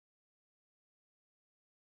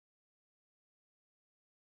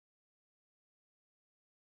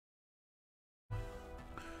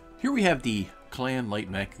Here we have the clan light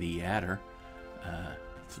mech, the Adder.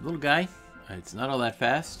 It's a little guy. It's not all that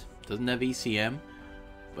fast. Doesn't have ECM,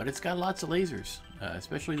 but it's got lots of lasers,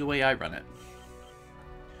 especially the way I run it.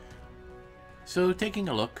 So taking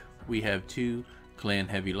a look, we have 2 clan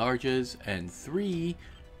heavy larges and 3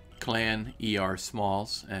 clan ER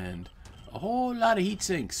smalls and a whole lot of heat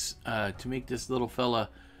sinks to make this little fella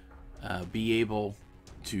be able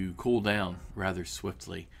to cool down rather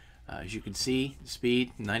swiftly. As you can see,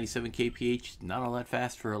 speed 97 kph, not all that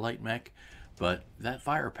fast for a light mech, but that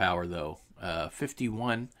firepower though,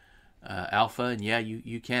 51 alpha, and yeah,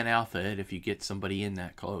 you can alpha it if you get somebody in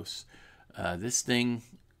that close. This thing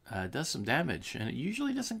does some damage, and it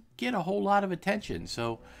usually doesn't get a whole lot of attention.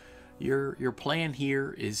 So your plan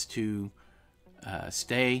here is to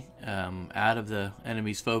stay out of the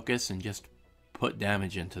enemy's focus and just put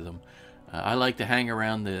damage into them. I like to hang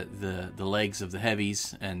around the legs of the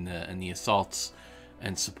heavies and the assaults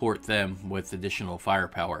and support them with additional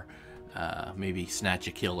firepower. Maybe snatch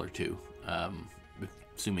a kill or two,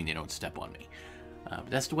 assuming they don't step on me. But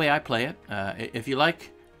that's the way I play it. If you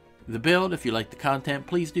like the build, if you like the content,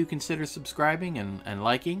 please do consider subscribing and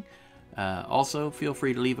liking. Also, feel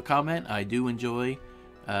free to leave a comment. I do enjoy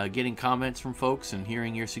getting comments from folks and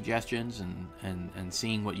hearing your suggestions and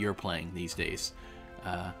seeing what you're playing these days.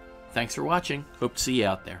 Thanks for watching. Hope to see you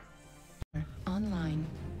out there. Online.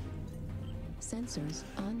 Sensors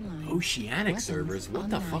online. Oceanic Weapons servers? What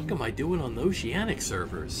online. the fuck am I doing on the oceanic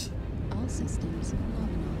servers? All systems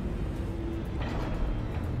nominal.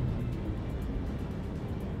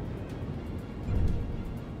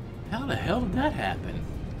 How the hell did that happen?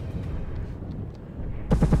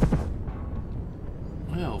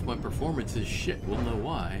 Well, if my performance is shit, we'll know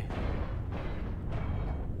why.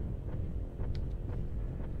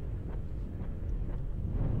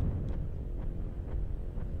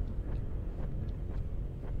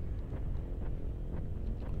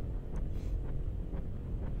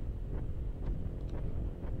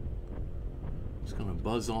 Just gonna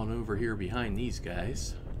buzz on over here behind these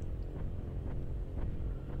guys.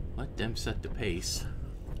 Let them set the pace.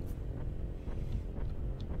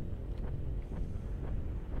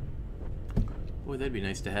 Boy, that'd be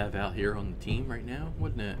nice to have out here on the team right now,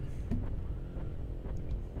 wouldn't it?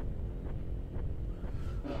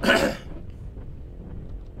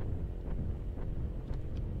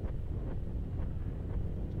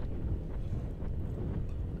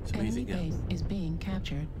 It's amazing. Enemy base is being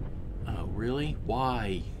captured. Oh, really?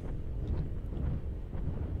 Why?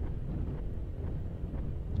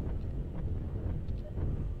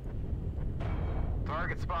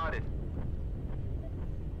 Target spotted.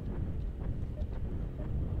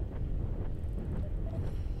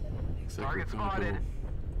 Looks like Target we're gonna spotted. go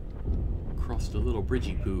across the little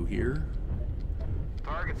bridgey poo here.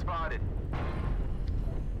 Target spotted.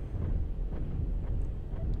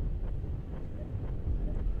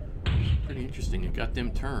 Pretty interesting. It got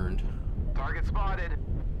them turned. Target spotted.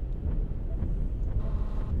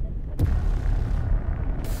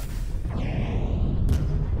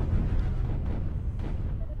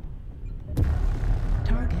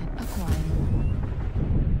 Target acquired.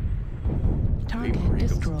 Target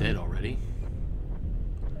Rico's destroyed. dead already.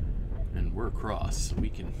 And we're across, so we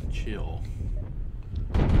can chill.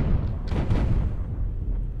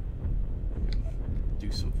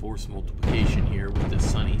 Do some force multiplication here with the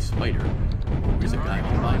Sunny Spider. Oh, there's a guy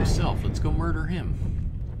all by himself. Let's go murder him.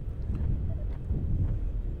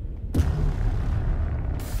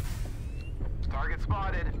 Target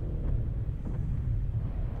spotted.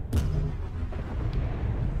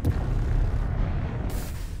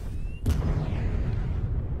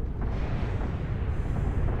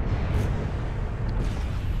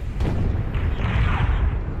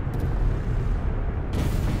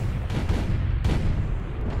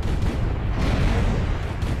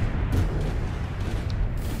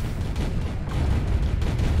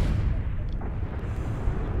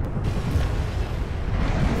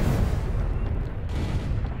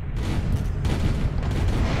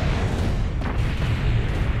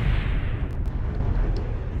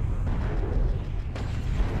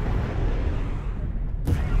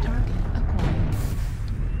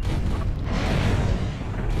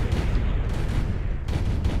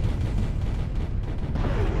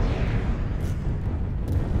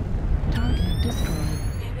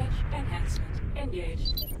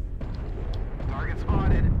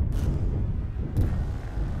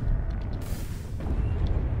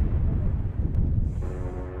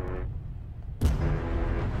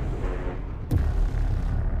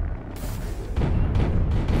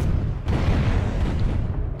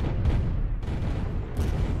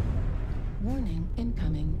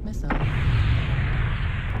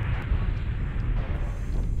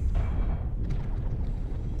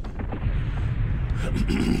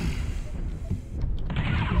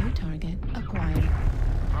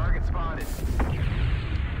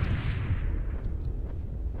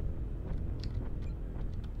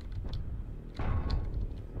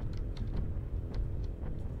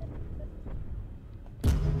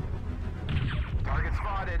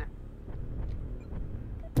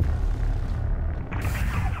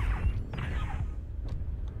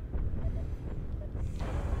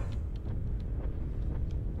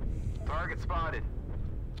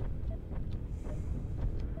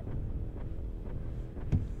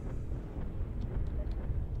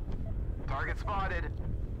 Target spotted.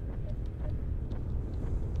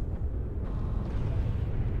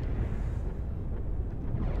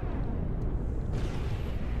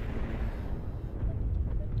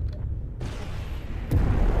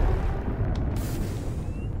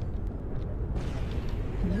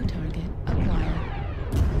 New target acquired.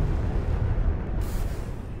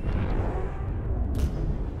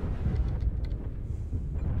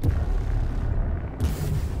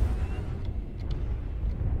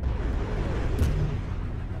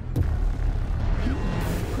 Heat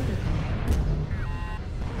level critical.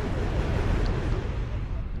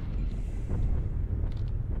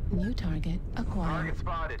 New target acquired. Target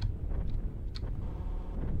spotted.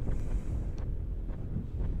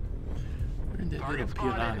 Where did that little Target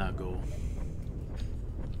spotted. piranha go?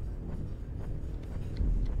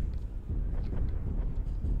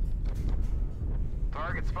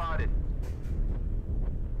 Target spotted.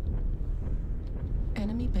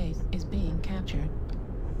 Enemy base is being captured.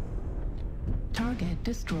 Target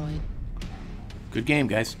destroyed. Good game,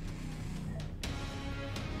 guys.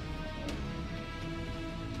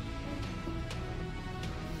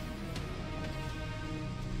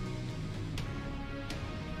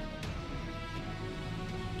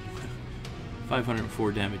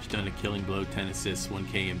 $504 damage done, a killing blow, 10 assists, 1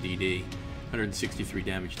 KMDD, 163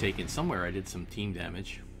 damage taken. Somewhere I did some team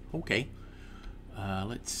damage. Okay.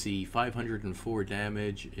 Let's see. 504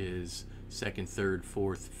 damage is 2nd, 3rd,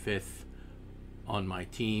 4th, 5th on my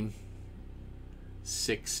team.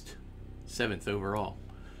 6th, 7th overall.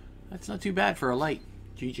 That's not too bad for a light.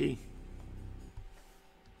 GG.